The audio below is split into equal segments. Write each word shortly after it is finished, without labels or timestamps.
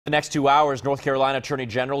The next 2 hours, North Carolina Attorney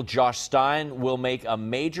General Josh Stein will make a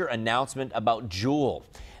major announcement about Juul.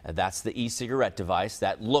 That's the e-cigarette device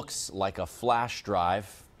that looks like a flash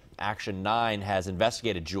drive. Action 9 has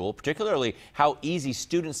investigated Juul, particularly how easy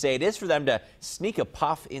students say it is for them to sneak a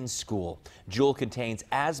puff in school. Juul contains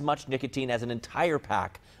as much nicotine as an entire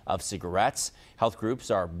pack of cigarettes. Health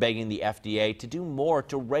groups are begging the FDA to do more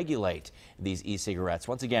to regulate these e-cigarettes.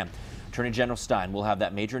 Once again, Attorney General Stein will have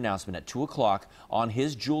that major announcement at 2 o'clock on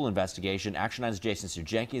his Juul investigation. Action 9's Jason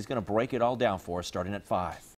Sujanki is going to break it all down for us starting at 5.